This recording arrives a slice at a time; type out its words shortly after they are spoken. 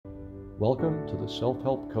Welcome to the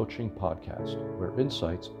Self-Help Coaching Podcast, where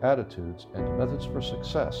insights, attitudes, and methods for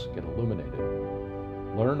success get illuminated.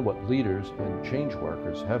 Learn what leaders and change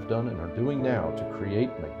workers have done and are doing now to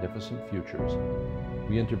create magnificent futures.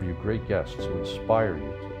 We interview great guests who inspire you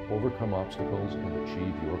to overcome obstacles and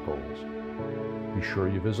achieve your goals. Be sure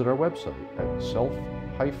you visit our website at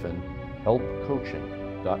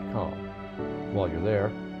self-helpcoaching.com. While you're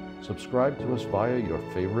there, subscribe to us via your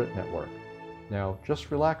favorite network. Now,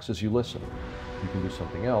 just relax as you listen. You can do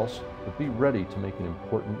something else, but be ready to make an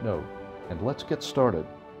important note. And let's get started.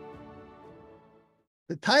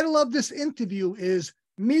 The title of this interview is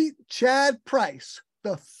Meet Chad Price,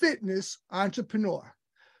 the fitness entrepreneur.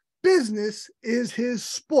 Business is his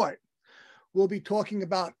sport. We'll be talking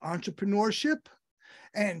about entrepreneurship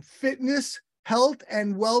and fitness, health,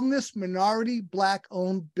 and wellness minority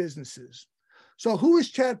Black-owned businesses. So who is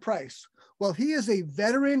Chad Price? Well, he is a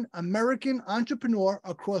veteran American entrepreneur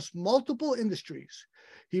across multiple industries.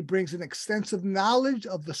 He brings an extensive knowledge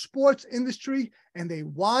of the sports industry and a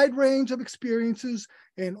wide range of experiences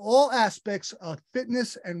in all aspects of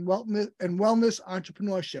fitness and wellness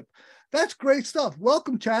entrepreneurship. That's great stuff.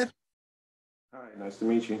 Welcome, Chad. Hi, nice to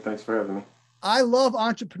meet you. Thanks for having me. I love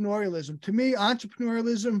entrepreneurialism. To me,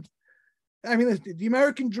 entrepreneurialism, the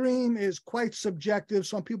American dream is quite subjective.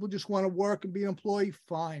 Some people just want to work and be an employee,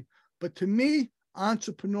 fine. But to me,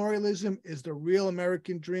 entrepreneurialism is the real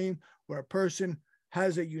American dream, where a person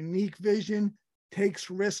has a unique vision, takes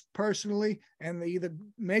risk personally, and they either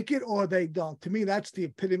make it or they don't. To me, that's the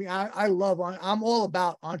epitome. I'm all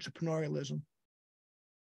about entrepreneurialism.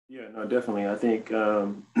 Yeah, no, definitely. I think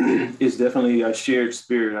it's definitely a shared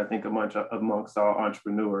spirit, I think, amongst all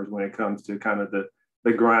entrepreneurs when it comes to kind of the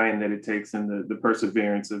grind that it takes and the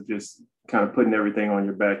perseverance of just kind of putting everything on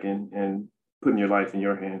your back and putting your life in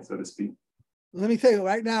your hands, so to speak. Let me tell you,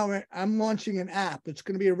 right now, I'm launching an app. It's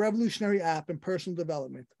going to be a revolutionary app in personal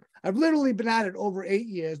development. I've literally been at it over 8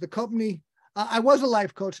 years. The company, I was a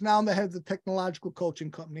life coach. Now I'm the head of the technological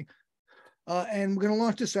coaching company. And we're going to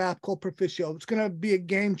launch this app called Proficio. It's going to be a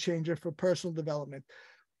game changer for personal development.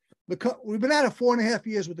 We've been at it 4.5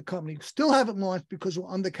 years with the company. Still haven't launched because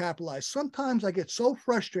we're undercapitalized. Sometimes I get so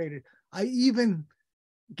frustrated, I even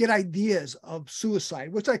get ideas of suicide,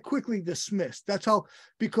 which I quickly dismissed.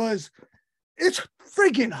 Because it's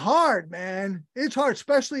freaking hard, man. It's hard,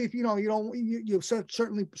 especially if you set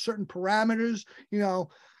certain parameters,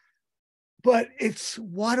 but it's,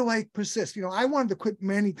 why do I persist? I wanted to quit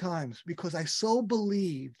many times because I so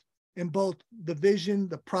believed in both the vision,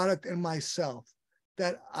 the product, and myself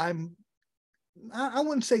that I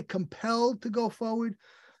wouldn't say compelled to go forward,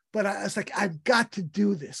 but it's like, I've got to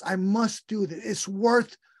do this. I must do this. It's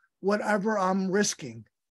worth whatever I'm risking.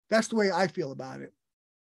 That's the way I feel about it.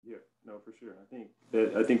 Yeah, no, for sure. I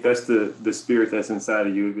think that's the spirit that's inside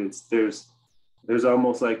of you. There's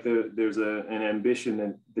almost like there's an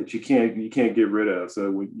ambition that you can't get rid of.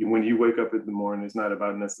 So when you wake up in the morning, it's not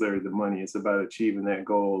about necessarily the money. It's about achieving that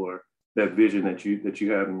goal or that vision that you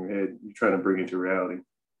have in your head. You're trying to bring into reality.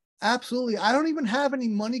 Absolutely. I don't even have any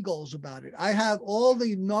money goals about it. I have all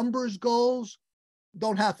the numbers goals.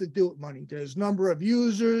 Don't have to do with money. There's number of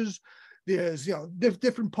users. There's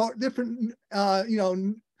different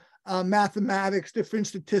mathematics, different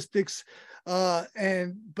statistics,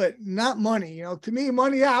 but not money. To me,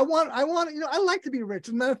 money. Yeah, I want. I like to be rich.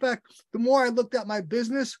 As a matter of fact, the more I looked at my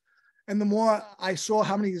business, and the more I saw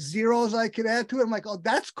how many zeros I could add to it, I'm like, oh,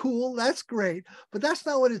 that's cool, that's great. But that's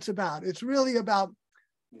not what it's about. It's really about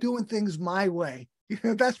doing things my way.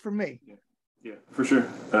 That's for me. Yeah, for sure.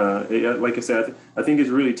 Like I said, I think it's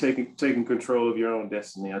really taking control of your own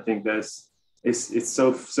destiny. I think it's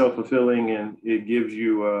so self-fulfilling, and it gives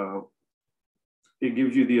you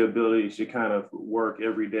the ability to kind of work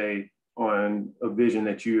every day on a vision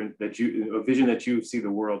that you see the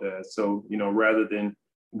world as. So, rather than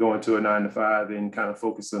going to a 9-to-5 and kind of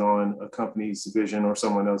focusing on a company's vision or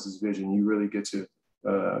someone else's vision, you really get to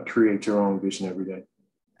create your own vision every day.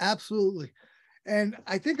 Absolutely. And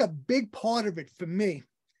I think a big part of it for me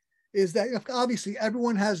is that obviously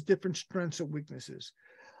everyone has different strengths and weaknesses.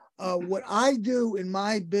 What I do in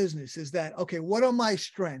my business is that, okay, what are my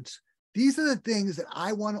strengths? These are the things that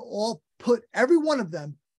I want to all put every one of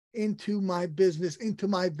them into my business, into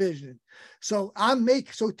my vision. So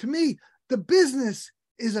to me, the business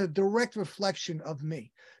is a direct reflection of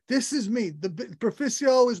me. This is me. The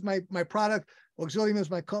Proficio is my product. Auxilium is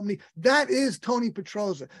my company. That is Tony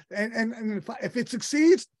Petroza. And if it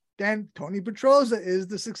succeeds, then Tony Petroza is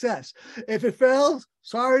the success. If it fails,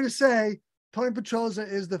 sorry to say, Tony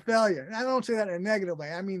Petroza is the failure. And I don't say that in a negative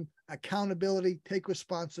way. I mean, accountability, take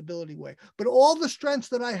responsibility way. But all the strengths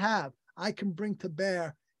that I have, I can bring to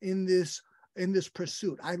bear in this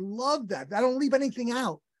pursuit. I love that. I don't leave anything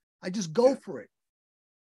out. I just go for it.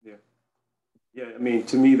 Yeah. Yeah. I mean,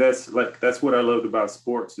 to me, that's what I loved about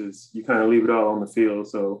sports is you kind of leave it all on the field.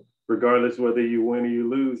 So regardless whether you win or you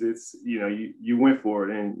lose, it's, you went for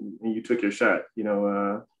it and you took your shot.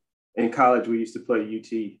 In college, we used to play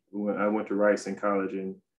UT when I went to Rice in college,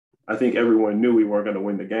 and I think everyone knew we weren't going to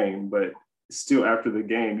win the game, but still after the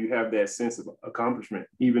game, you have that sense of accomplishment.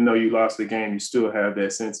 Even though you lost the game, you still have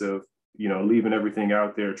that sense of, leaving everything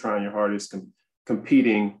out there, trying your hardest,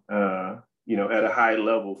 competing, at a high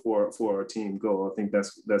level for a team goal. I think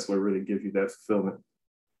that's what really gives you that fulfillment.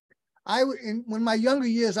 When my younger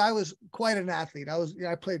years, I was quite an athlete.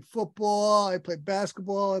 I played football, I played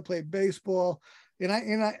basketball, I played baseball,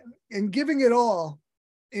 and giving it all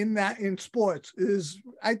in sports is,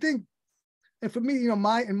 I think, and for me, in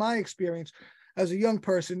my experience as a young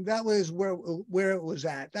person, that was where it was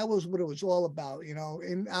at. That was what it was all about,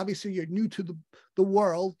 and obviously you're new to the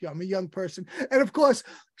world. I'm a young person. And of course,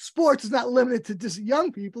 sports is not limited to just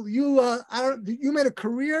young people. You made a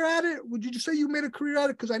career at it. Would you just say you made a career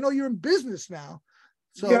at it? Because I know you're in business now.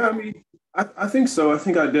 So yeah, I mean, I think so. I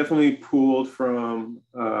think I definitely pulled from,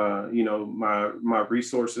 my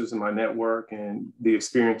resources and my network and the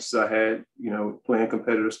experiences I had, playing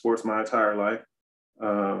competitive sports my entire life.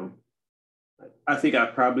 I think I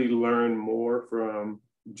probably learned more from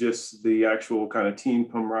just the actual kind of team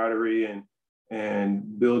camaraderie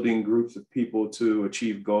and building groups of people to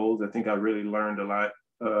achieve goals. I think I really learned a lot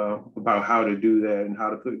about how to do that and how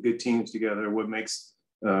to put good teams together, what makes,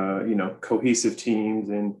 cohesive teams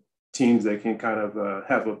and teams that can kind of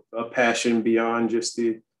have a passion beyond just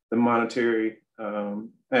the monetary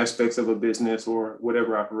aspects of a business or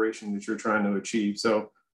whatever operation that you're trying to achieve.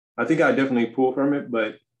 So I think I definitely pull from it,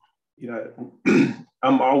 but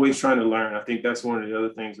I'm always trying to learn. I think that's one of the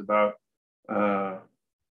other things about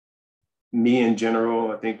me in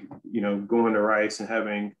general. I think, going to Rice and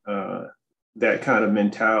having that kind of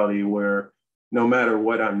mentality where no matter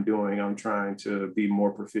what I'm doing, I'm trying to be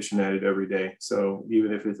more proficient at it every day. So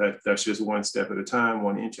even if that's just one step at a time,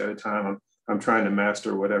 1 inch at a time, I'm trying to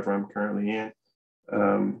master whatever I'm currently in.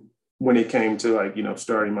 When it came to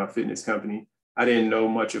starting my fitness company, I didn't know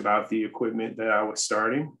much about the equipment that I was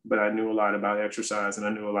starting, but I knew a lot about exercise and I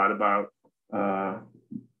knew a lot about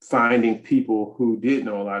finding people who did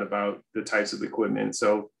know a lot about the types of equipment.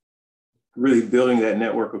 So really building that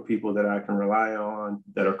network of people that I can rely on,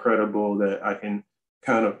 that are credible, that I can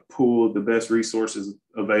kind of pool the best resources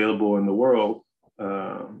available in the world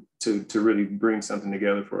to really bring something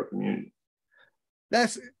together for a community.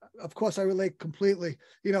 That's, of course, I relate completely.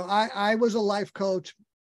 I was a life coach.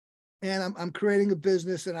 And I'm creating a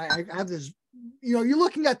business, and I have this. You're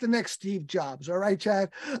looking at the next Steve Jobs, all right, Chad.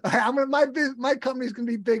 My company's going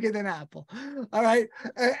to be bigger than Apple, all right.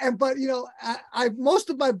 But most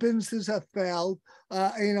of my businesses have failed,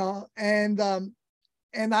 what I'm going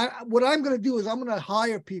to do is I'm going to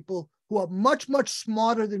hire people who are much, much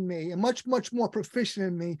smarter than me and much, much more proficient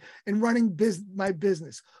than me in running my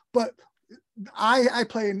business. But I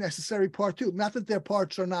play a necessary part too. Not that their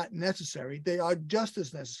parts are not necessary. They are just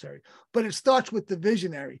as necessary, but it starts with the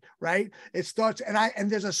visionary, right? It starts, and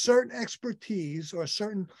there's a certain expertise or a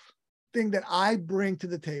certain thing that I bring to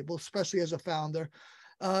the table, especially as a founder,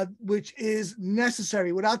 which is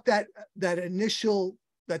necessary. Without that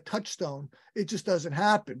touchstone, it just doesn't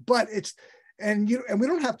happen. But and we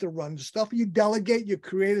don't have to run the stuff. You delegate, you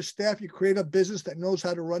create a staff, you create a business that knows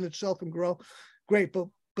how to run itself and grow. Great, but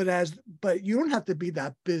you don't have to be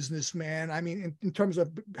that businessman. I mean, in terms of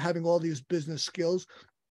having all these business skills,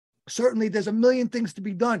 certainly there's a million things to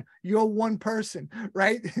be done. You're one person,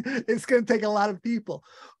 right? It's going to take a lot of people,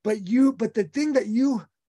 but the thing that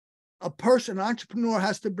an entrepreneur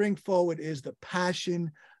has to bring forward is the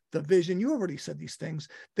passion, the vision. You already said these things.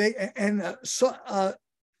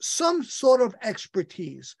 Some sort of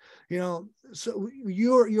expertise, so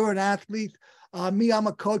you're an athlete. Me, I'm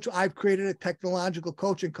a coach. I've created a technological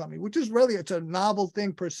coaching company, which is really, it's a novel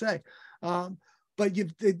thing per se. But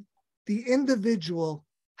the individual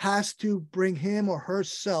has to bring him or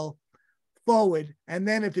herself forward. And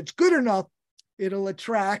then if it's good enough, it'll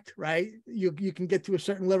attract, right? You can get to a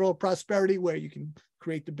certain level of prosperity where you can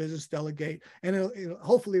create the business, delegate, and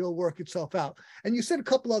hopefully it'll work itself out. And you said a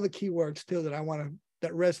couple other keywords too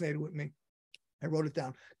that resonated with me. I wrote it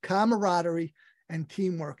down: camaraderie and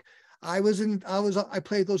teamwork. I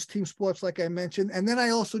played those team sports, like I mentioned. And then I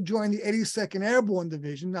also joined the 82nd Airborne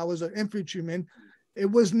Division. I was an infantryman. It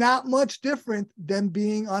was not much different than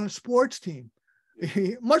being on a sports team.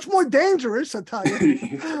 Much more dangerous, I'll tell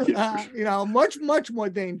you. Much, much more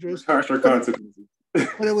dangerous. Harsher consequences.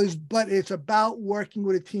 but it's about working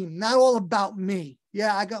with a team, not all about me.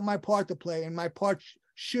 Yeah, I got my part to play, and my part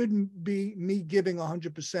shouldn't be me giving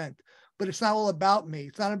 100%, but it's not all about me.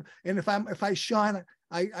 It's not, and if I shine,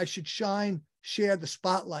 I should shine, share the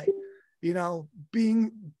spotlight. You know,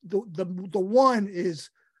 being the one is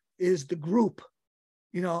the group.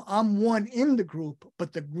 You know, I'm one in the group,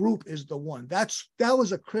 but the group is the one. That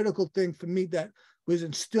was a critical thing for me that was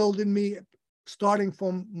instilled in me, starting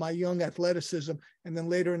from my young athleticism and then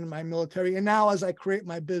later in my military. And now as I create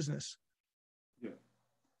my business. Yeah.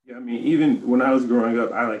 I mean, even when I was growing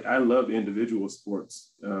up, I loved individual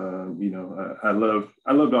sports. You know, I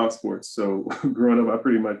loved all sports. So growing up, I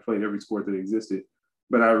pretty much played every sport that existed.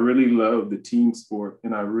 But I really love the team sport,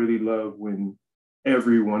 and I really love when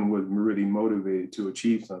everyone was really motivated to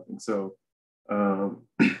achieve something. So I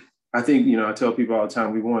think, you know, I tell people all the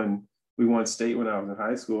time, we won state when I was in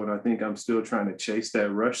high school, and I think I'm still trying to chase that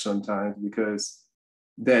rush sometimes because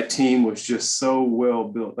that team was just so well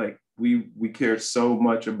built. Like we cared so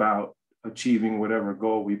much about achieving whatever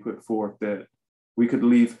goal we put forth that we could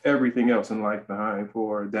leave everything else in life behind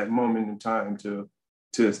for that moment in time to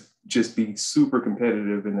just be super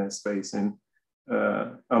competitive in that space. And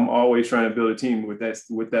I'm always trying to build a team with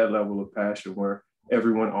that level of passion where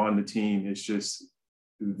everyone on the team is just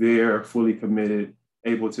there, fully committed,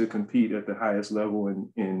 able to compete at the highest level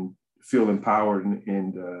and feel empowered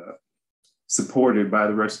and supported by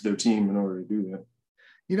the rest of their team in order to do that.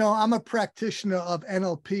 You know, I'm a practitioner of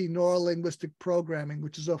NLP, neuro-linguistic programming,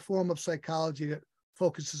 which is a form of psychology that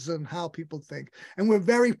focuses on how people think. And we're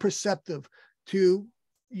very perceptive to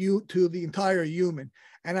the entire human.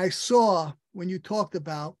 And I saw when you talked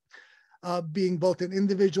about being both an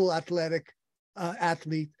individual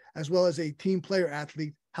athlete as well as a team player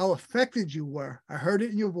athlete, how affected you were. I heard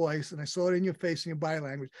it in your voice and I saw it in your face and your body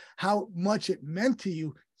language, how much it meant to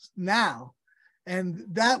you now. And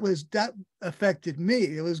that affected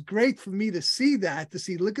me. It was great for me to see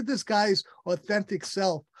look at this guy's authentic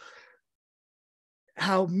self,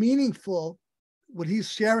 how meaningful what he's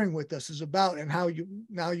sharing with us is about, and how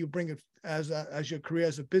you bring it as your career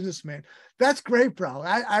as a businessman. That's great, bro.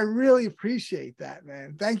 I really appreciate that,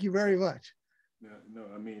 man. Thank you very much. No,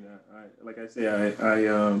 I mean, I like I say,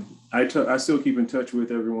 I still keep in touch with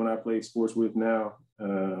everyone I play sports with now,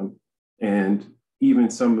 and even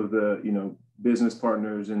some of the, you know, business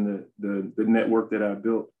partners and the network that I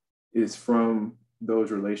built is from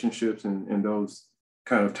those relationships and those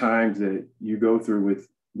kind of times that you go through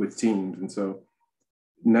with teams. And so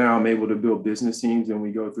now I'm able to build business teams, and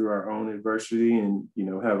we go through our own adversity and, you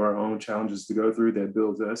know, have our own challenges to go through that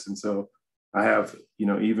builds us. And so I have, you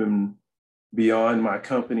know, even beyond my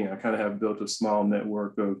company, I kind of have built a small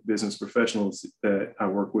network of business professionals that I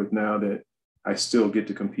work with now that I still get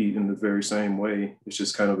to compete in the very same way. It's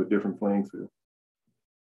just kind of a different playing field.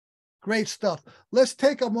 Great stuff. Let's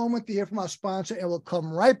take a moment to hear from our sponsor, and we'll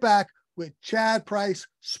come right back with Chad Price,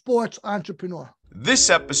 sports entrepreneur. This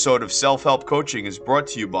episode of Self-Help Coaching is brought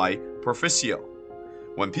to you by Proficio.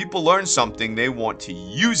 When people learn something, they want to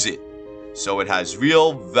use it so it has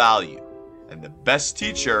real value. And the best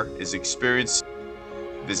teacher is experience.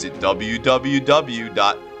 Visit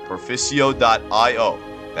www.proficio.io.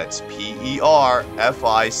 That's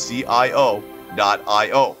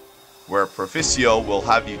PERFICIO.io, where Proficio will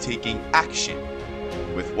have you taking action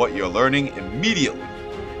with what you're learning immediately.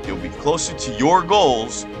 You'll be closer to your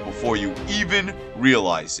goals before you even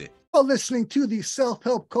realize it. You're listening to the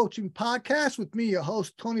Self-Help Coaching Podcast with me, your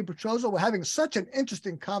host, Tony Petroza. We're having such an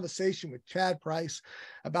interesting conversation with Chad Price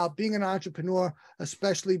about being an entrepreneur,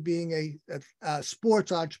 especially being a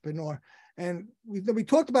sports entrepreneur. And we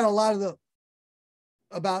talked about a lot of the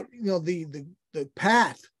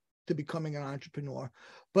path to becoming an entrepreneur.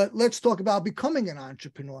 But let's talk about becoming an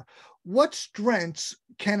entrepreneur. What strengths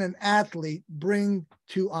can an athlete bring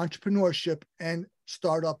to entrepreneurship and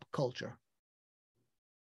startup culture?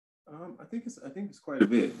 I think it's quite a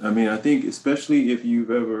bit. I mean, I think especially if you've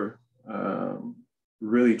ever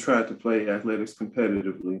really tried to play athletics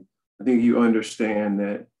competitively, I think you understand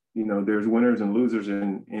that, you know, there's winners and losers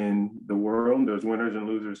in the world. There's winners and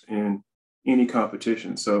losers in any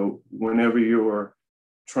competition. So whenever you're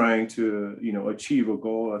trying to, you know, achieve a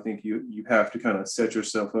goal, I think you have to kind of set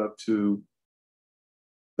yourself up to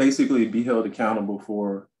basically be held accountable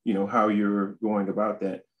for, you know, how you're going about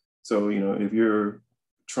that. So, you know, if you're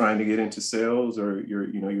trying to get into sales or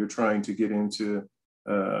you're trying to get into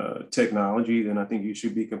technology, then I think you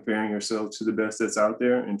should be comparing yourself to the best that's out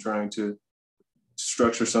there and trying to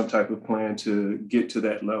structure some type of plan to get to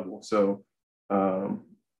that level. So,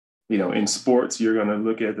 in sports, you're going to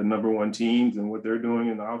look at the number one teams and what they're doing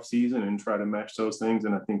in the off season and try to match those things.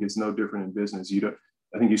 And I think it's no different in business.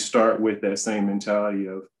 I think you start with that same mentality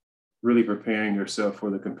of really preparing yourself for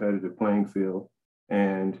the competitive playing field.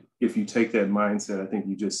 And if you take that mindset, I think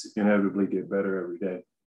you just inevitably get better every day.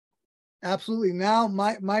 Absolutely. Now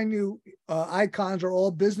my new icons are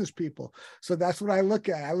all business people. So that's what I look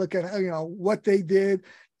at. I look at, what they did,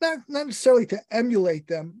 not necessarily to emulate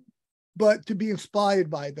them, but to be inspired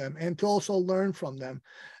by them and to also learn from them.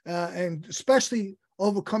 And especially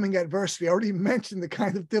overcoming adversity. I already mentioned the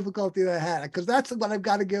kind of difficulty that I had, because that's what I've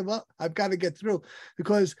got to give up. I've got to get through,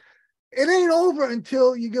 because it ain't over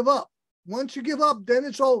until you give up. Once you give up, then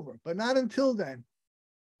it's over, but not until then.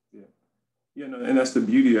 Yeah. And that's the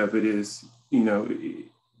beauty of it is,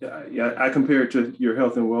 I compare it to your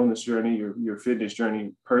health and wellness journey, your fitness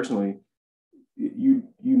journey personally.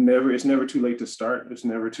 It's never too late to start. It's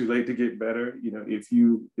never too late to get better. If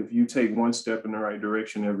you take one step in the right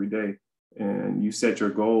direction every day and you set your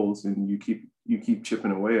goals and you keep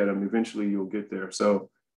chipping away at them, eventually you'll get there. So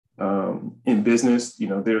in business,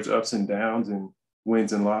 there's ups and downs and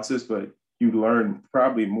wins and losses, but you learn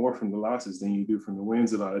probably more from the losses than you do from the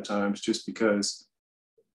wins a lot of times, just because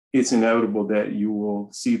it's inevitable that you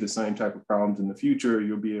will see the same type of problems in the future.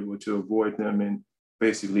 You'll be able to avoid them and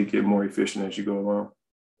basically get more efficient as you go along.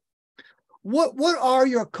 What are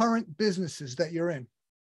your current businesses that you're in?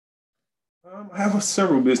 I have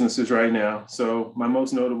several businesses right now. So my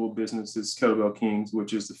most notable business is Kettlebell Kings,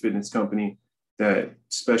 which is the fitness company that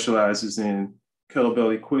specializes in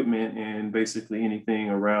kettlebell equipment and basically anything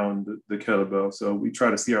around the kettlebell. So we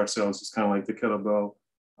try to see ourselves as kind of like the kettlebell,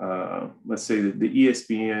 let's say the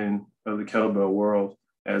ESPN of the kettlebell world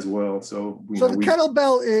as well. So the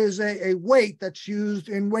kettlebell is a weight that's used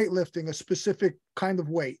in weightlifting, a specific kind of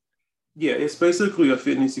weight. Yeah, it's basically a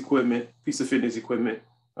piece of fitness equipment.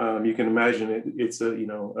 You can imagine it's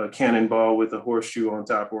a cannonball with a horseshoe on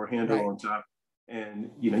top or a handle on top.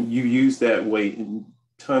 And, you use that weight in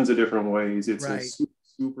tons of different ways. It's a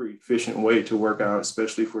super efficient way to work out,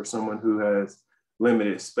 especially for someone who has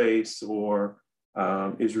limited space or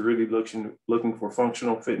is really looking for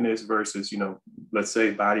functional fitness versus, let's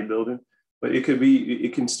say bodybuilding. But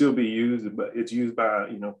it can still be used, but it's used by,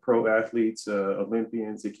 pro athletes,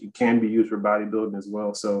 Olympians. It can be used for bodybuilding as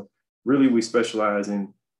well. So really we specialize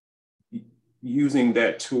in using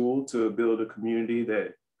that tool to build a community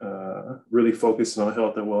that really focuses on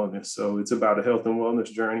health and wellness. So it's about a health and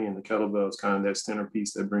wellness journey, and the kettlebell is kind of that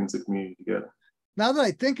centerpiece that brings the community together. Now that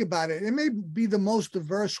I think about it, it may be the most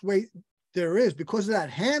diverse weight there is because of that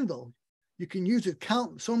handle. You can use it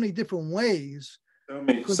so many different ways.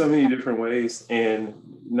 So many different ways, and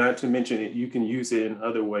not to mention it, you can use it in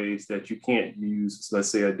other ways that you can't use, let's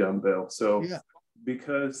say a dumbbell. So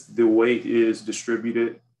because the weight is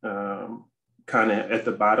distributed kind of at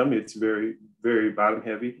the bottom, it's very, very bottom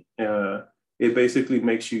heavy. It basically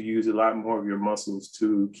makes you use a lot more of your muscles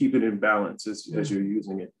to keep it in balance as you're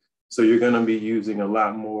using it. So you're going to be using a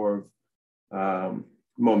lot more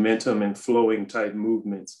momentum and flowing type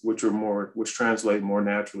movements, which translate more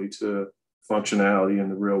naturally to functionality in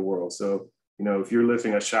the real world. So, if you're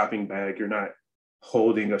lifting a shopping bag, you're not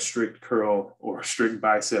holding a strict curl or a strict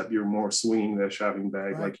bicep, you're more swinging that shopping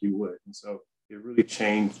bag like you would. And so it really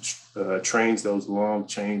trains those long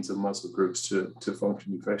chains of muscle groups to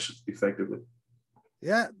function effectively.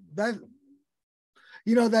 Yeah,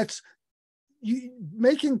 that's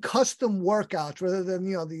making custom workouts rather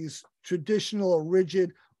than, these traditional or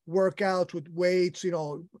rigid workouts with weights,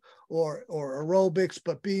 or aerobics,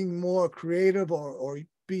 but being more creative or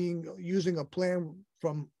using a plan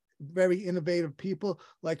from very innovative people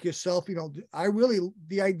like yourself.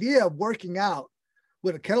 The idea of working out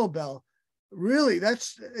with a kettlebell, really,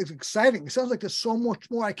 it's exciting. It sounds like there's so much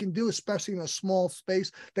more I can do, especially in a small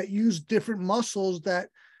space, that use different muscles that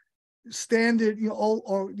standard,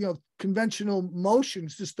 or conventional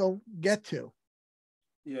motions just don't get to.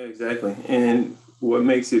 Yeah, exactly. And what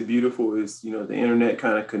makes it beautiful is, the internet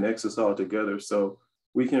kind of connects us all together. So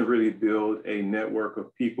we can really build a network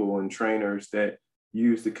of people and trainers that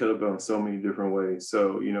use the kettlebell in so many different ways.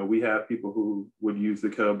 So, we have people who would use the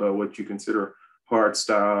kettlebell, what you consider hard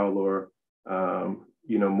style or,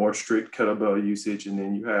 more strict kettlebell usage. And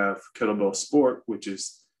then you have kettlebell sport, which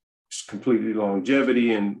is completely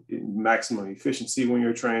longevity and maximum efficiency when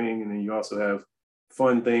you're training. And then you also have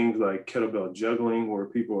fun things like kettlebell juggling, where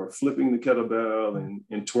people are flipping the kettlebell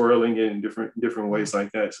and twirling it in different ways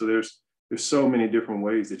like that. So there's so many different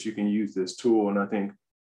ways that you can use this tool. And I think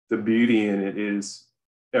the beauty in it is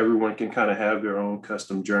everyone can kind of have their own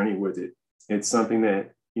custom journey with it. It's something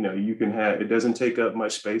that, you can have. It doesn't take up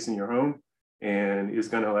much space in your home. and it's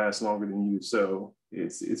going to last longer than you. So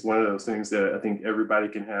it's one of those things that I think everybody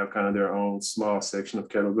can have kind of their own small section of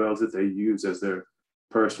kettlebells that they use as their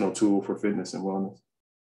personal tool for fitness and wellness.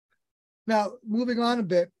 Now, moving on a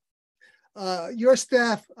bit, your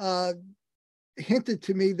staff hinted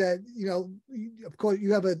to me that, you know, of course,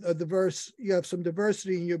 you have you have some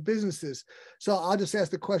diversity in your businesses. So I'll just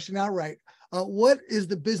ask the question outright. What is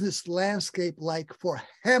the business landscape like for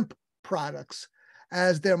hemp products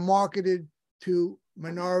as they're marketed to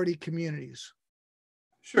minority communities?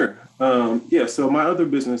 Sure. Yeah. So my other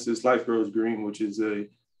business is Life Grows Green, which is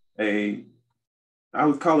I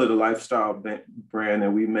would call it a lifestyle brand,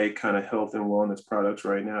 and we make kind of health and wellness products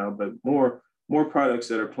right now, but more products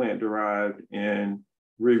that are plant derived, and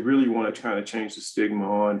we really want to kind of change the stigma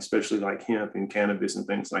on, especially like hemp and cannabis and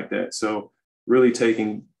things like that. So really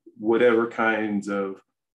taking whatever kinds of,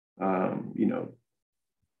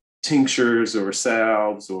 tinctures or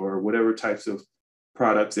salves or whatever types of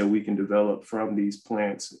products that we can develop from these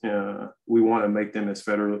plants. We want to make them as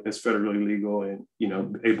federally legal and,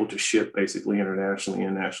 able to ship basically internationally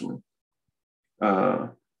and nationally.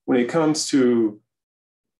 When it comes to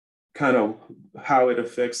kind of how it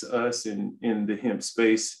affects us in the hemp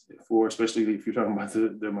space, especially if you're talking about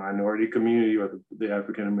the minority community or the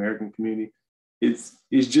African-American community, it's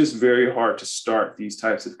just very hard to start these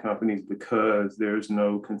types of companies because there's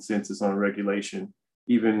no consensus on regulation,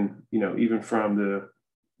 even from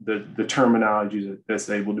the terminology that's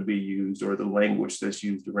able to be used or the language that's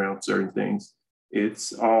used around certain things.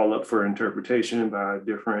 It's all up for interpretation by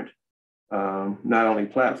different, not only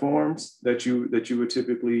platforms that you would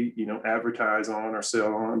typically, advertise on or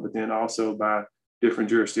sell on, but then also by different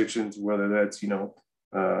jurisdictions, whether that's,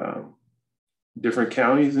 different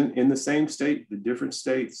counties in the same state, the different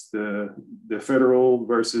states, the federal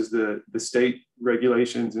versus the state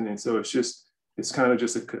regulations. And so it's kind of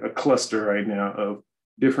just a cluster right now of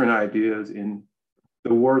different ideas. And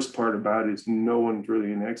the worst part about it is no one's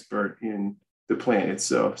really an expert in the plant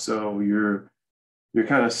itself. So you're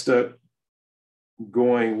kind of stuck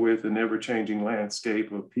going with an ever-changing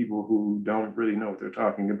landscape of people who don't really know what they're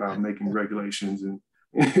talking about, making regulations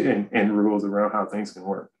and rules around how things can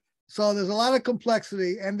work. So there's a lot of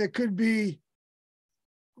complexity, and there could be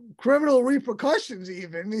criminal repercussions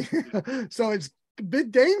even. So it's a bit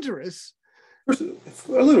dangerous. A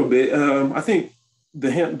little bit. I think the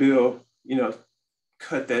hemp bill,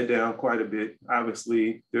 cut that down quite a bit.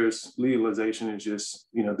 Obviously, there's legalization is just,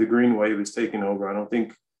 the green wave is taking over. I don't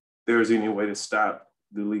think there's any way to stop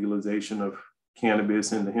the legalization of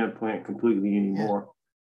cannabis and the hemp plant completely anymore.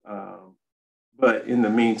 Yeah. But in the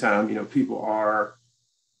meantime, people are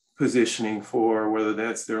positioning for whether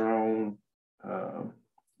that's their own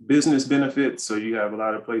business benefits. So you have a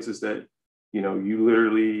lot of places that, you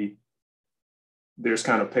literally, there's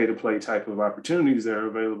kind of pay to play type of opportunities that are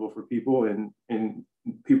available for people, and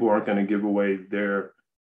people aren't going to give away their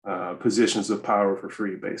positions of power for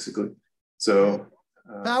free, basically. So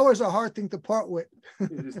power is a hard thing to part with.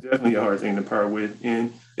 It is definitely a hard thing to part with.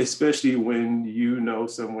 And especially when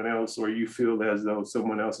someone else, or you feel as though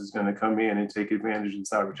someone else is going to come in and take advantage of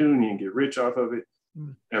this opportunity and get rich off of it.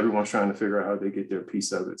 Everyone's trying to figure out how they get their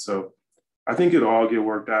piece of it. So I think it'll all get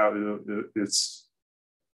worked out.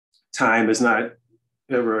 Time is not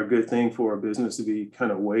ever a good thing for a business to be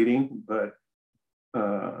kind of waiting, but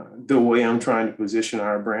the way I'm trying to position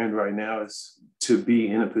our brand right now is to be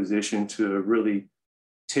in a position to really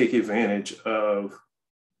take advantage of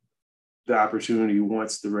the opportunity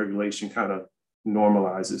once the regulation kind of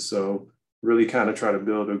normalizes. So really kind of try to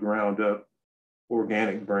build a ground up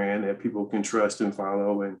organic brand that people can trust and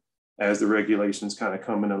follow. And as the regulations kind of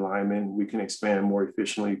come in alignment, we can expand more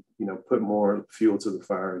efficiently, put more fuel to the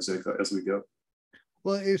fire as we go.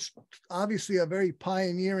 Well, it's obviously a very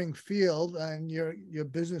pioneering field, and your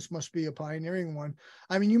business must be a pioneering one.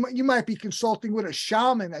 I mean, you might be consulting with a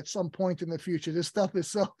shaman at some point in the future. This stuff is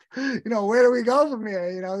so, where do we go from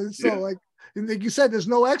here? It's so like you said, there's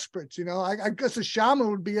no experts. I guess a shaman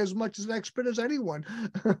would be as much as an expert as anyone.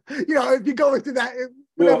 If you go into that,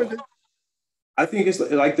 whatever. Well, I think it's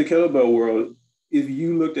like the kettlebell world. If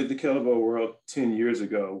you looked at the kettlebell world 10 years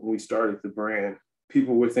ago when we started the don't,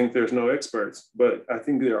 people would think there's no experts, but I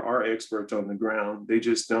think there are experts on the ground. They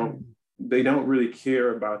just don't really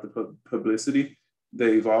care about the publicity.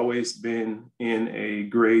 They've always been in a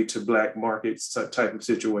gray to black market type of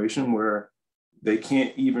situation where they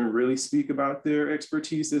can't even really speak about their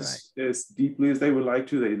expertise as deeply as they would like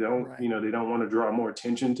to. They don't, they don't want to draw more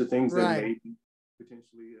attention to things that may be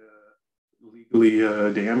potentially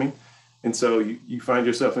legally damning. And so you find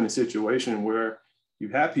yourself in a situation where you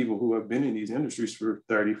have people who have been in these industries for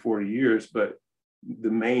 30, 40 years, but the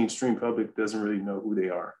mainstream public doesn't really know who they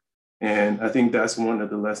are. And I think that's one of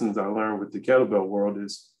the lessons I learned with the kettlebell world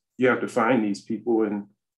is you have to find these people and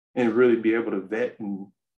really be able to vet and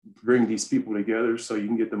bring these people together so you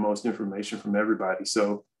can get the most information from everybody.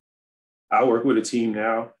 So I work with a team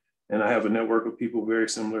now, and I have a network of people very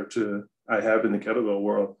similar to I have in the kettlebell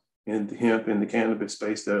world, in the hemp and the cannabis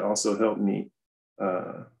space, that also help me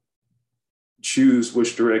choose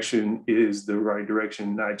which direction is the right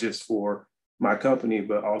direction, not just for my company,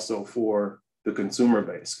 but also for the consumer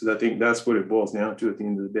base. Because I think that's what it boils down to at the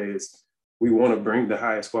end of the day is we want to bring the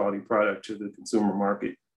highest quality product to the consumer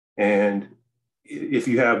market. And if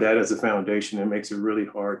you have that as a foundation, it makes it really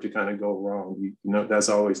hard to kind of go wrong. You know, that's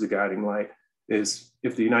always the guiding light is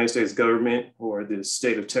if the United States government or the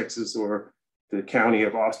state of Texas or the county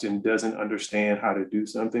of Austin doesn't understand how to do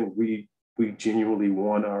something, we genuinely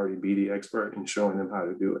want to already be the expert in showing them how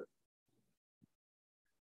to do it.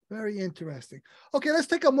 Very interesting. Okay, let's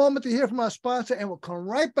take a moment to hear from our sponsor, and we'll come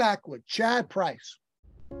right back with Chad Price.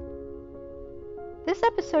 This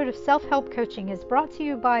episode of Self-Help Coaching is brought to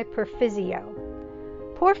you by Perphysio.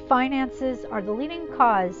 Poor finances are the leading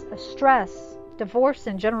cause of stress, divorce,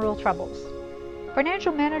 and general troubles.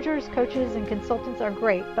 Financial managers, coaches, and consultants are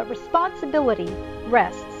great, but responsibility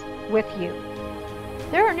rests with you.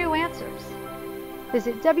 There are new answers.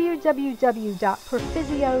 Visit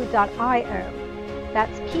www.perphysio.io.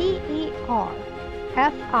 That's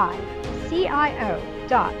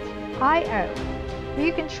PERFICIO.io, where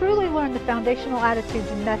you can truly learn the foundational attitudes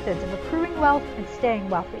and methods of accruing wealth and staying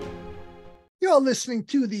wealthy. You're listening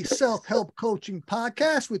to the Self-Help Coaching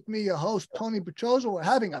Podcast with me, your host, Tony Petroza. We're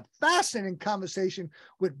having a fascinating conversation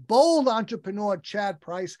with bold entrepreneur Chad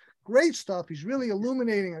Price. Great stuff. He's really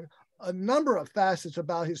illuminating a number of facets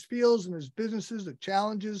about his fields and his businesses, the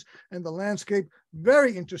challenges and the landscape.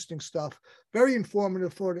 Very interesting stuff. Very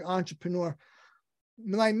informative for the entrepreneur.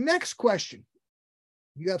 My next question,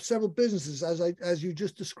 you have several businesses as you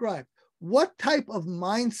just described. What type of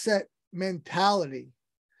mindset mentality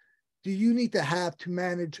do you need to have to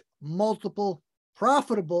manage multiple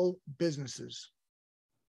profitable businesses?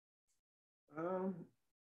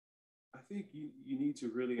 I think you need to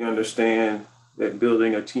really understand that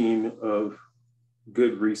building a team of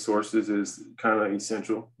good resources is kind of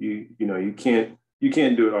essential. You can't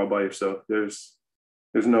do it all by yourself. There's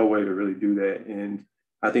no way to really do that. And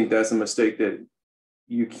I think that's a mistake that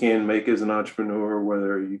you can make as an entrepreneur,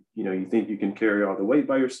 whether you think you can carry all the weight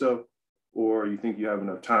by yourself or you think you have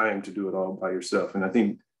enough time to do it all by yourself. And I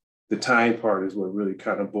think the time part is what really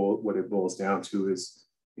kind of what it boils down to is,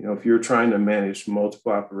 if you're trying to manage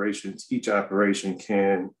multiple operations, each operation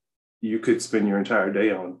you could spend your entire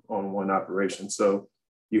day on one operation. So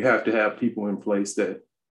you have to have people in place that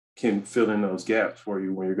can fill in those gaps for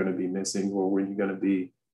you when you're going to be missing or when you're going to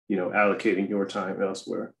be, allocating your time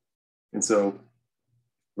elsewhere. And so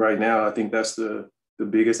right now, I think that's the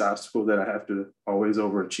biggest obstacle that I have to always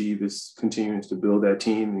overachieve is continuing to build that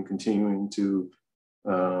team and continuing to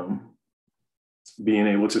being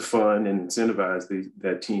able to fund and incentivize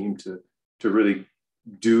that team to really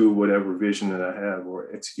do whatever vision that I have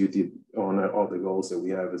or execute on all the goals that we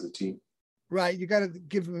have as a team. Right. You got to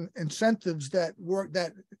give them incentives that work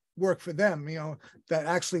for them, that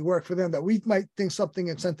actually work for them, that we might think something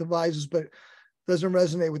incentivizes, but doesn't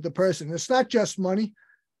resonate with the person. It's not just money,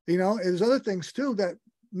 there's other things too that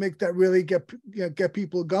make that really get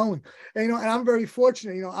people going. And, and I'm very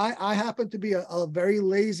fortunate, I happen to be a very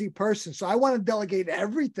lazy person. So I want to delegate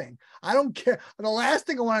everything. I don't care. The last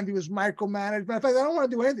thing I want to do is micromanage. In fact, I don't want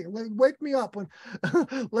to do anything. Wake me up when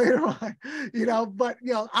later on, but,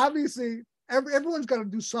 obviously everyone's got to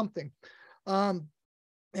do something.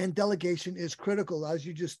 And delegation is critical, as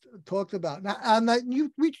you just talked about. Now, you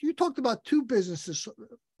talked about two businesses.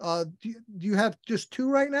 Do you have just two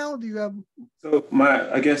right now? Do you have? So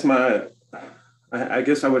I guess I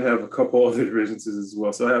would have a couple other businesses as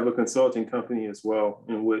well. So I have a consulting company as well,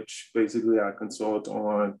 in which basically I consult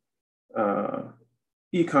on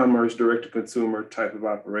e-commerce, direct-to-consumer type of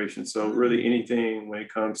operation. So really anything when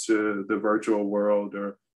it comes to the virtual world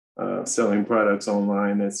or selling products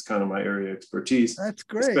online, that's kind of my area of expertise. That's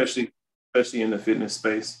great. Especially in the fitness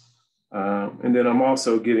space. And then I'm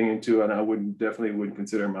also getting into, and I definitely wouldn't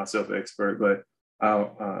consider myself an expert, but I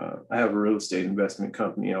have a real estate investment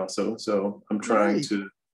company also. So I'm trying to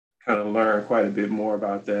kind of learn quite a bit more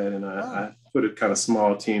about that. And I put a kind of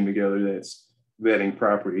small team together that's vetting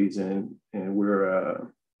properties, and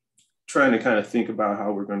we're trying to kind of think about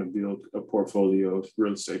how we're going to build a portfolio of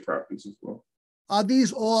real estate properties as well. Are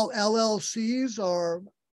these all LLCs or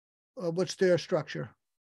what's their structure?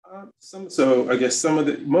 So I guess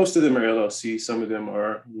most of them are LLC. Some of them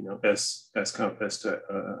are, S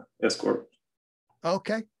corp.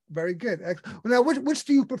 Okay, very good. Now, which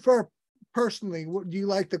do you prefer personally? Do you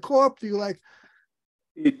like the corp? Do you like?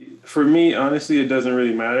 For me, honestly, it doesn't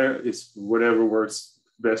really matter. It's whatever works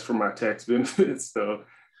best for my tax benefits. So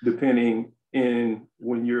depending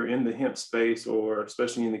when you're in the hemp space, or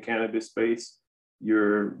especially in the cannabis space,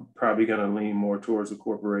 you're probably going to lean more towards a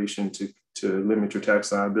corporation to limit your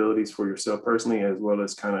tax liabilities for yourself personally, as well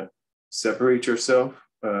as kind of separate yourself,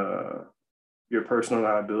 your personal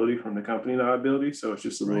liability from the company liability. So it's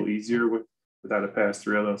just a little easier without a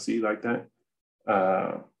pass-through LLC like that.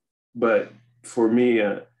 But for me,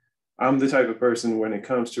 I'm the type of person, when it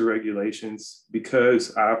comes to regulations,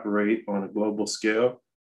 because I operate on a global scale,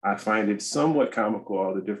 I find it somewhat comical,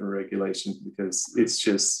 all the different regulations, because it's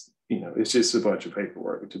just a bunch of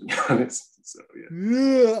paperwork, to be honest. So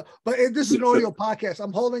yeah. But this is an audio podcast.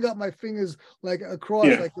 I'm holding up my fingers like across,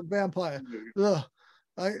 like a vampire. Ugh.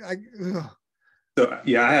 Ugh. So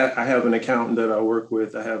yeah, I have an accountant that I work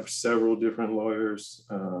with. I have several different lawyers,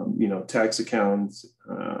 tax accountants.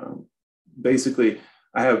 Basically,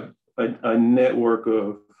 I have a network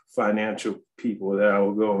of financial people that I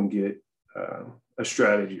will go and get a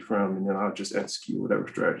strategy from, and then I'll just execute whatever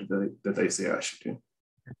strategy that they say I should do.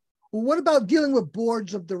 Well, what about dealing with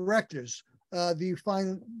boards of directors?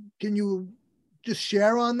 Can you just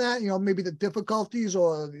share on that? Maybe the difficulties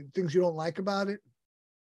or the things you don't like about it?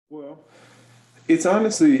 Well, it's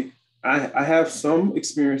honestly, I have some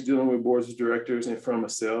experience dealing with boards of directors, and from a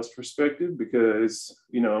sales perspective, because,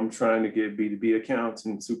 I'm trying to get B2B accounts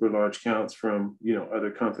and super large accounts from,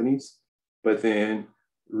 other companies. But then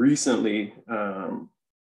recently,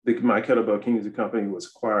 my Kettlebell Kings company was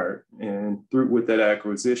acquired, and with that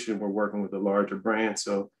acquisition, we're working with a larger brand.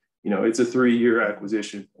 So, it's a 3-year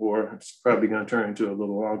acquisition, or it's probably going to turn into a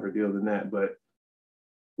little longer deal than that. But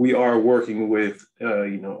we are working with,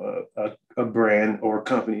 a brand or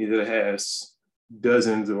company that has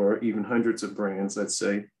dozens or even hundreds of brands, let's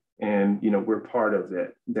say, and we're part of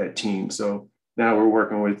that team. So now we're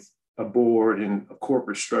working with a board and a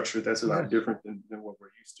corporate structure that's a lot different than what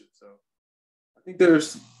we're used to. So I think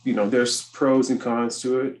there's pros and cons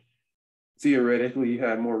to it. Theoretically, you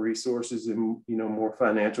have more resources and more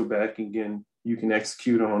financial backing, and you can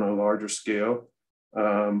execute on a larger scale.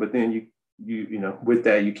 But then you with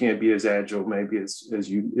that, you can't be as agile maybe as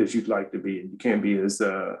you'd like to be, and you can't be as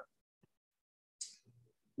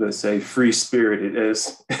let's say free spirited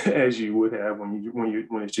as you would have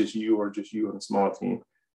when it's just you, or just you and a small team.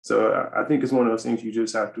 So I think it's one of those things you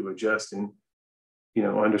just have to adjust and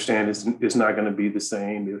understand it's not going to be the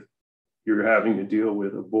same if you're having to deal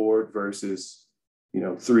with a board versus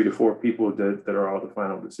 3 to 4 people that are all the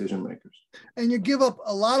final decision makers. And you give up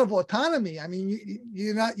a lot of autonomy. I mean,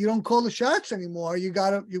 you don't call the shots anymore. You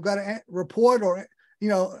gotta report, or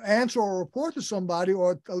answer or report to somebody,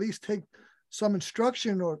 or at least take some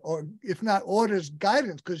instruction, or if not orders,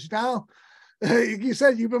 guidance. Because now, you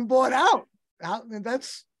said you've been bought out.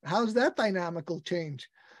 How's that dynamical change?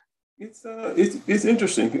 It's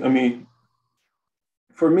interesting. I mean,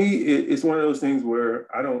 for me, it's one of those things where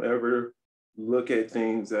I don't ever look at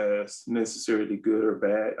things as necessarily good or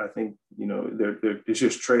bad. I think, it's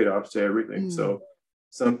just trade-offs to everything. So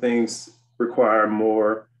some things require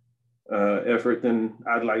more effort than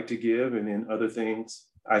I'd like to give. And then other things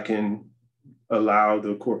I can allow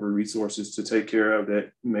the corporate resources to take care of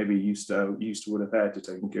that maybe used to would have had to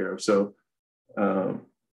take care of. So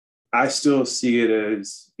I still see it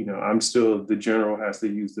as, I'm still, the general has to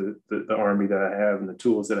use the army that I have and the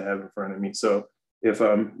tools that I have in front of me. So if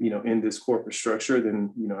I'm, in this corporate structure,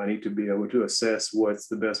 then, I need to be able to assess what's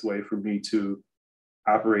the best way for me to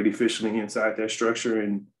operate efficiently inside that structure.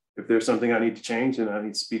 And if there's something I need to change, then I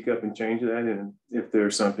need to speak up and change that. And if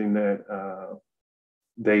there's something that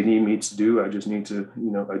they need me to do, I just need to,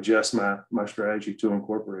 adjust my strategy to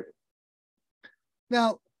incorporate it.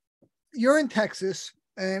 Now, you're in Texas,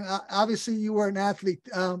 and obviously you were an athlete.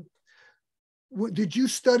 Did you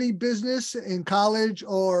study business in college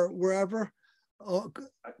or wherever?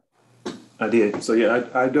 I did. So yeah,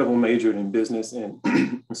 I double majored in business and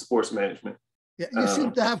sports management. Yeah, you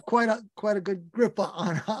seem to have quite a good grip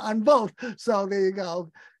on both. So there you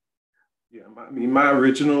go. Yeah, my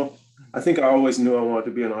original, I think I always knew I wanted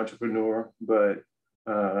to be an entrepreneur, but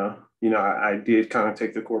I did kind of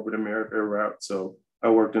take the corporate America route. So I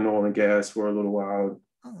worked in oil and gas for a little while.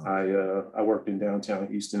 Oh. I worked in downtown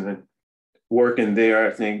Houston, and working there,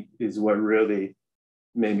 I think, is what really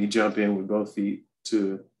made me jump in with both feet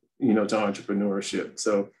to entrepreneurship.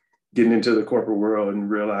 So getting into the corporate world and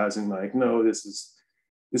realizing, like, no, this is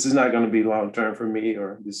this is not going to be long term for me,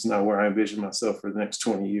 or this is not where I envision myself for the next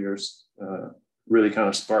 20 years, really kind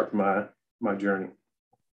of sparked my journey.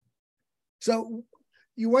 So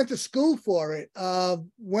you went to school for it.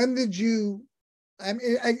 When did you, I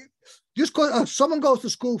mean, just cause someone goes to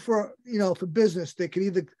school for, for business, they could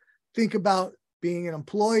either think about being an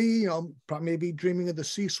employee, maybe dreaming of the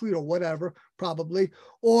C-suite or whatever, probably,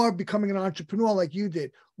 or becoming an entrepreneur like you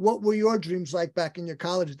did. What were your dreams like back in your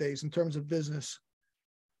college days in terms of business?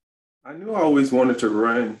 I knew I always wanted to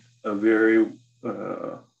run a very,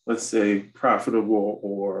 let's say, profitable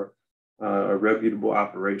or a reputable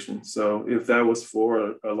operation. So if that was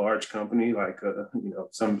for a large company, like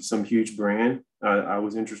some huge brand, I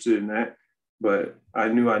was interested in that. But I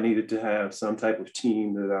knew I needed to have some type of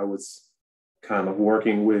team that I was kind of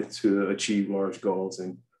working with to achieve large goals.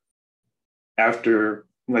 And after,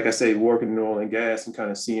 like I say, working in oil and gas and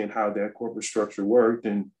kind of seeing how that corporate structure worked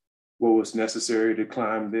and what was necessary to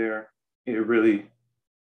climb there, it really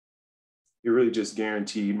just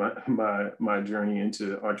guaranteed my journey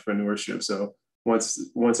into entrepreneurship. So once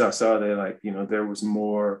I saw that, there was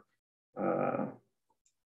more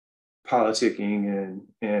politicking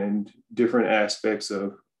and different aspects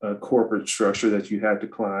of a corporate structure that you had to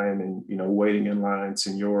climb, and waiting in line,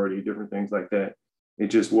 seniority, different things like that. It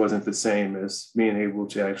just wasn't the same as being able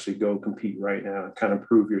to actually go compete right now and kind of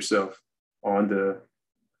prove yourself on the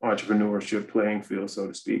entrepreneurship playing field, so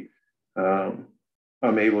to speak. I'm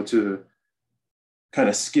able to kind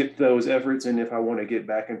of skip those efforts, and if I want to get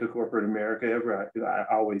back into corporate America ever, I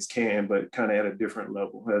always can, but kind of at a different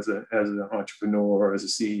level as an entrepreneur or as a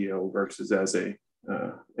CEO versus as an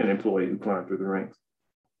employee who climbed through the ranks.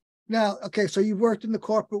 Now, okay, so you've worked in the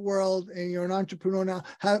corporate world and you're an entrepreneur now.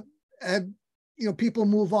 Have people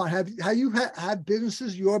move on? Have you had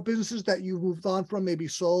businesses, your businesses that you moved on from, maybe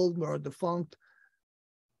sold or defunct?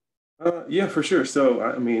 Yeah, for sure. So,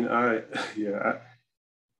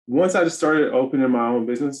 once I just started opening my own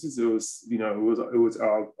businesses, it was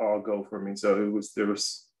all go for me. So there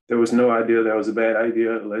was no idea that was a bad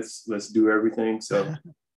idea. Let's do everything. So,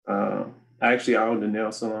 I actually owned a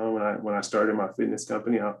nail salon when I started my fitness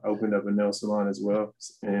company. I opened up a nail salon as well,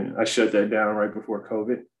 and I shut that down right before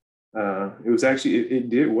COVID. It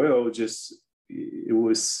did well. Just it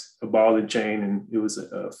was a ball and chain, and it was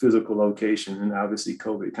a physical location, and obviously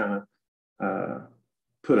COVID kind of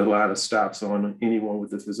put a lot of stops on anyone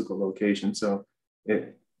with a physical location. So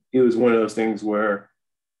it was one of those things where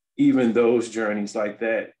even those journeys like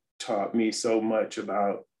that taught me so much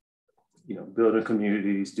about building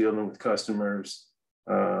communities, dealing with customers,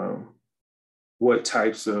 what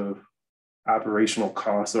types of operational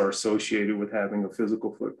costs are associated with having a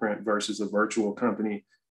physical footprint versus a virtual company.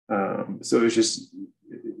 So it's just,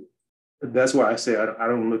 that's why I say I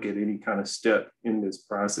don't look at any kind of step in this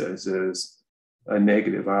process as a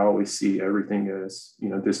negative. I always see everything as,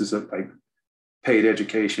 this is a paid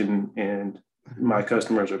education, and my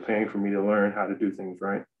customers are paying for me to learn how to do things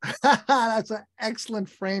right. That's an excellent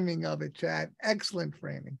framing of it, Chad. Excellent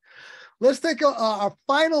framing. Let's take our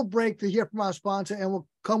final break to hear from our sponsor, and we'll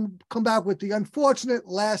come back with the unfortunate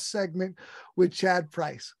last segment with Chad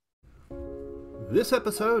Price. This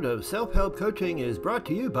episode of Self-Help Coaching is brought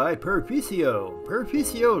to you by Perficio.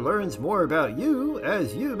 Perficio learns more about you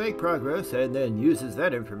as you make progress and then uses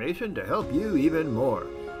that information to help you even more.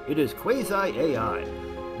 It is quasi-AI.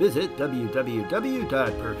 Visit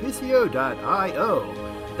www.perficio.io.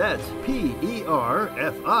 That's PERFICIO.io,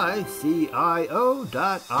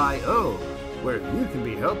 where you can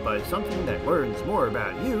be helped by something that learns more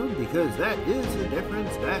about you, because that is the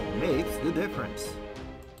difference that makes the difference.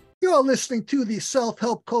 You're listening to the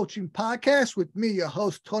Self-Help Coaching Podcast with me, your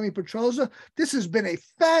host, Tony Petroza. This has been a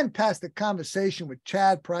fantastic conversation with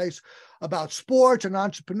Chad Price about sports and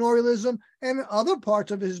entrepreneurialism and other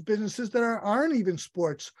parts of his businesses that aren't even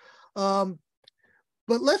sports. But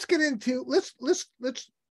let's get into,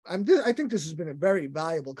 I think this has been a very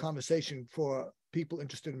valuable conversation for people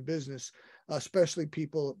interested in business, especially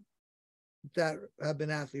people that have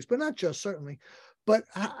been athletes, but not just, certainly. But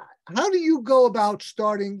how do you go about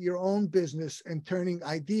starting your own business and turning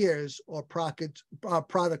ideas or products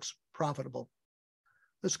profitable?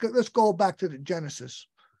 Let's go back to the genesis.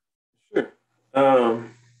 Sure.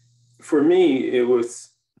 For me, it was,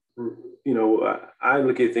 I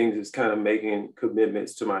look at things as kind of making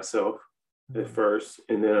commitments to myself at first,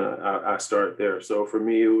 and then I start there. So for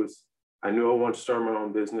me, it was, I knew I wanted to start my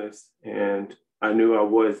own business, and I knew I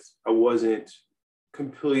wasn't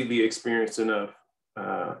completely experienced enough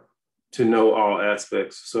to know all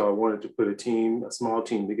aspects. So I wanted to put a small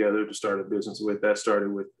team together to start a business with. That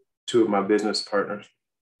started with two of my business partners.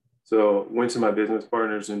 So went to my business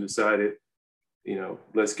partners and decided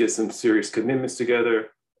let's get some serious commitments together.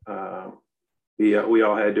 We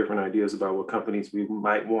all had different ideas about what companies we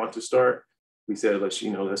might want to start. We said, let's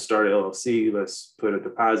start an LLC. Let's put a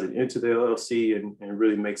deposit into the LLC and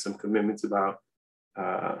really make some commitments about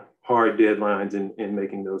hard deadlines and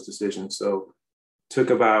making those decisions. So took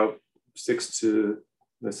about 6 to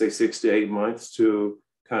 8 months to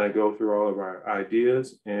kind of go through all of our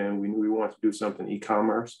ideas. And we want to do something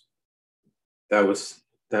e-commerce. That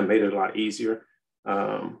made it a lot easier.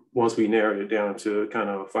 Once we narrowed it down to kind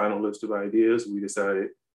of a final list of ideas, we decided,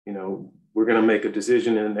 we're going to make a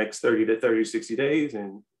decision in the next 60 days,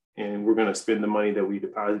 and we're going to spend the money that we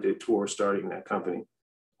deposited towards starting that company.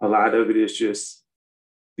 A lot of it is just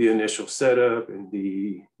the initial setup and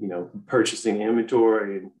the, purchasing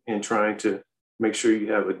inventory and trying to make sure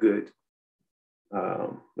you have a good,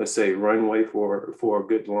 let's say, runway for a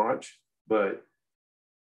good launch. But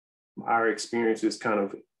our experiences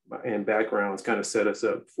and backgrounds kind of set us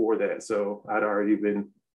up for that. So I'd already been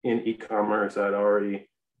in e-commerce. I'd already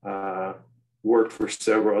worked for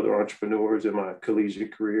several other entrepreneurs in my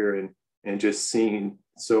collegiate career and just seen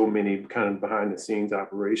so many kind of behind the scenes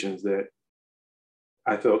operations that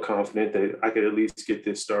I felt confident that I could at least get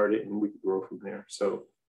this started and we could grow from there. So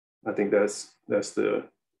I think that's the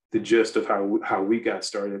gist of how we got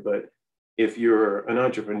started. But if you're an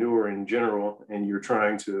entrepreneur in general and you're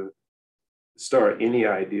trying to start any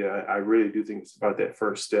idea, I really do think it's about that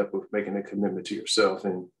first step of making a commitment to yourself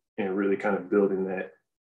and really kind of building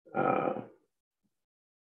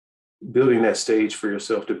that stage for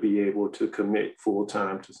yourself to be able to commit full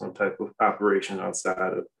time to some type of operation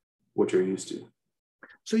outside of what you're used to.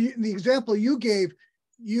 So the example you gave,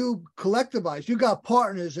 you collectivized, you got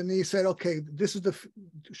partners, and you said, okay, this is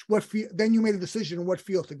then you made a decision on what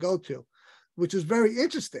field to go to, which is very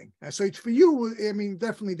interesting. So it's for you, I mean,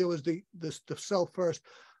 definitely there was the self first,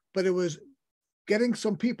 but it was getting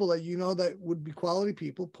some people that that would be quality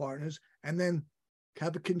people, partners, and then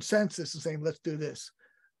have a consensus and saying, let's do this.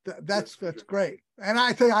 That's great. And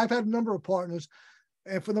I tell you, I've had a number of partners,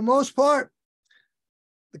 and for the most part,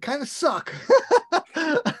 they kind of suck.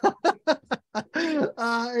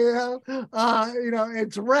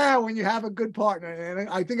 It's rare when you have a good partner, and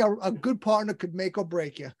I think a good partner could make or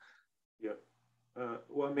break you. Yeah.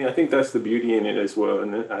 Well, I mean, I think that's the beauty in it as well.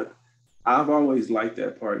 And I've always liked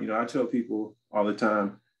that part. I tell people all the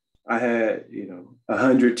time, I had,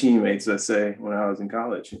 100 teammates, let's say, when I was in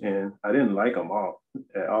college, and I didn't like them all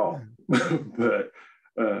at all. But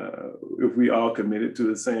if we all committed to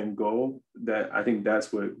the same goal, I think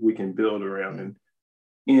that's what we can build around. And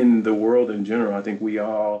in the world in general, I think we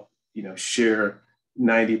all, share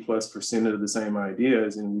 90+% of the same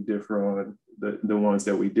ideas, and we differ on the ones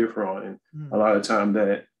that we differ on. And a lot of time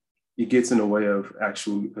that it gets in the way of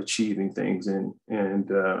actually achieving things and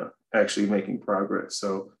actually making progress.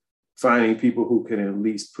 So finding people who can at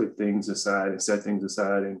least put things aside and set things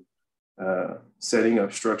aside and setting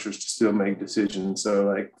up structures to still make decisions. So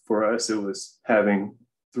like for us, it was having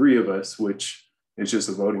 3 of us, which is just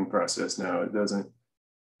a voting process now. It doesn't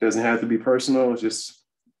have to be personal. It's just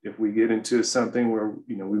if we get into something where,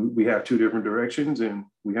 we have 2 different directions and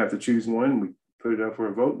we have to choose one, we put it up for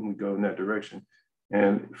a vote and we go in that direction.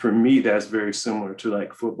 And for me, that's very similar to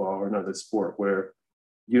like football or another sport where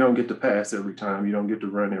you don't get to pass every time. You don't get to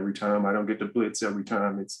run every time. I don't get to blitz every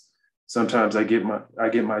time. It's sometimes I get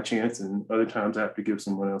my chance, and other times I have to give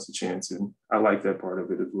someone else a chance. And I like that part of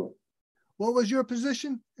it as well. What was your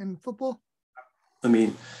position in football? I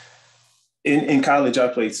mean, in college, I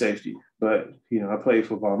played safety, but, I played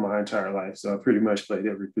football my entire life. So I pretty much played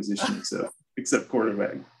every position except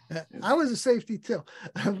quarterback. Yeah. I was a safety too.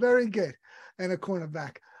 Very good. And a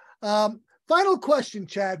cornerback. Final question,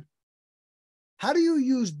 Chad. How do you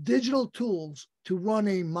use digital tools to run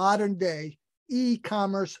a modern day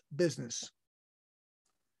e-commerce business?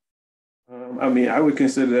 I would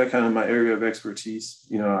consider that kind of my area of expertise.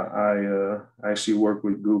 I actually work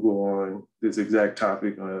with Google on this exact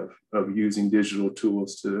topic of using digital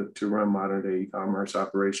tools to run modern day e-commerce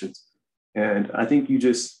operations. And I think you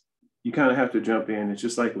kind of have to jump in. It's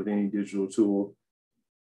just like with any digital tool.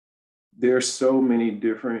 There's so many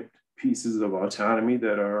different pieces of autonomy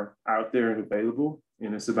that are out there and available.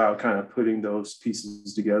 And it's about kind of putting those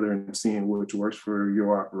pieces together and seeing which works for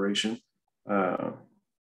your operation.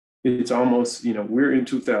 It's almost, we're in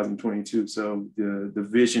 2022. So the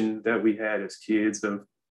vision that we had as kids of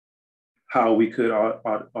how we could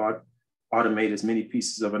automate as many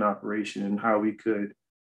pieces of an operation and how we could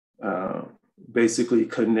basically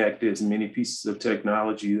connect as many pieces of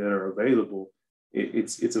technology that are available,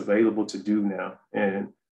 it's available to do now. And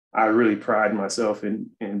I really pride myself in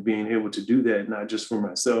being able to do that, not just for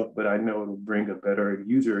myself, but I know it'll bring a better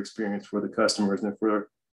user experience for the customers and for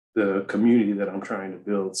the community that I'm trying to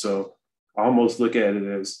build. So I almost look at it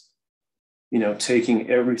as, taking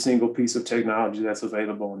every single piece of technology that's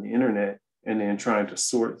available on the internet and then trying to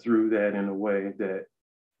sort through that in a way that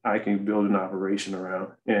I can build an operation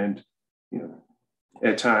around. And,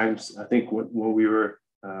 at times, I think when we were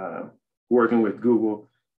working with Google,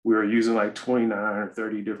 we were using like 29 or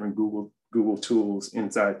 30 different Google tools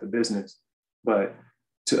inside the business. But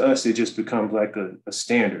to us, it just becomes like a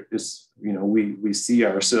standard. It's, we see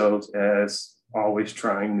ourselves as always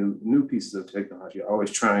trying new pieces of technology, always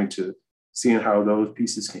trying to seeing how those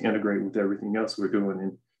pieces can integrate with everything else we're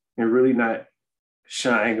doing, and really not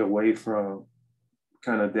shying away from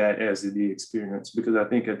kind of that as the experience. Because I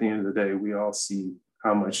think at the end of the day, we all see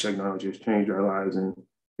how much technology has changed our lives, and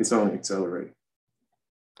it's only accelerating.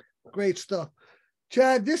 Great stuff.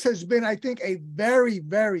 Chad, this has been, I think, a very,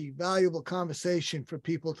 very valuable conversation for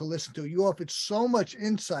people to listen to. You offered so much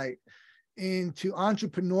insight into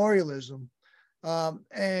entrepreneurialism.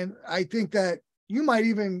 And I think that you might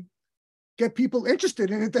even get people interested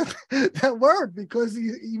in it, that word, because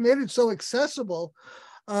you made it so accessible.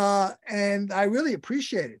 And I really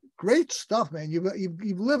appreciate it. Great stuff, man. You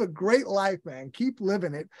live a great life, man. Keep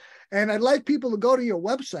living it. And I'd like people to go to your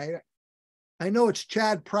website. I know it's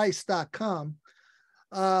chadprice.com,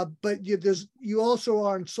 but you also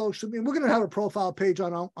are on social media. We're going to have a profile page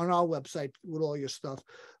on our website with all your stuff.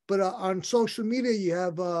 But on social media, you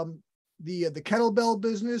have the kettlebell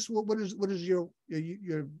business. What is your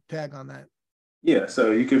tag on that? Yeah,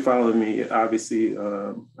 so you can follow me. Obviously,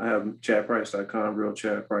 I have chadprice.com, real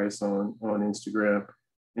Chad Price on Instagram.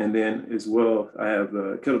 And then as well, I have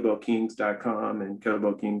kettlebellkings.com, and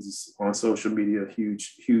Kettlebell Kings is on social media,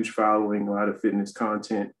 huge following, a lot of fitness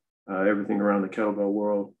content, everything around the kettlebell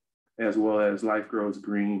world, as well as Life Grows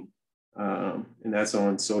Green. And that's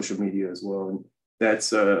on social media as well. And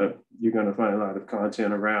that's, you're going to find a lot of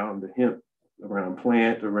content around the hemp, around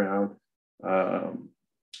plant, around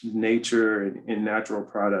nature and natural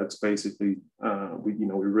products. Basically, we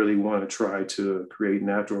really want to try to create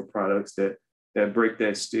natural products that break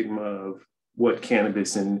that stigma of what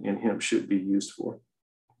cannabis and hemp should be used for.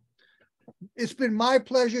 It's been my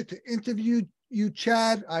pleasure to interview you,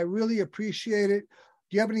 Chad. I really appreciate it.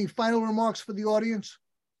 Do you have any final remarks for the audience?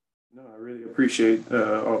 No, I really appreciate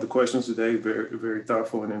all the questions today. Very, very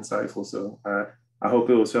thoughtful and insightful. So I hope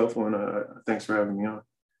it was helpful, and thanks for having me on.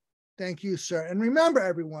 Thank you, sir. And remember,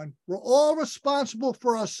 everyone, we're all responsible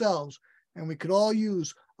for ourselves, and we could all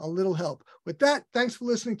use a little help. With that, thanks for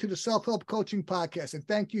listening to the Self-Help Coaching Podcast, and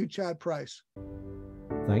thank you, Chad Price.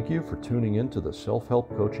 Thank you for tuning in to the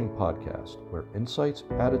Self-Help Coaching Podcast, where insights,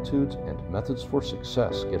 attitudes, and methods for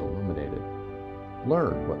success get illuminated.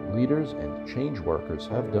 Learn what leaders and change workers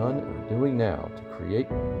have done and are doing now to create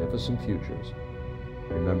magnificent futures.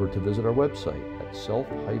 Remember to visit our website at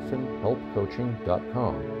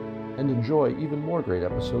self-helpcoaching.com and enjoy even more great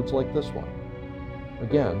episodes like this one.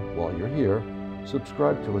 Again, while you're here,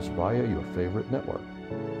 subscribe to us via your favorite network.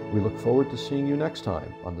 We look forward to seeing you next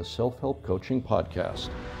time on the Self-Help Coaching Podcast.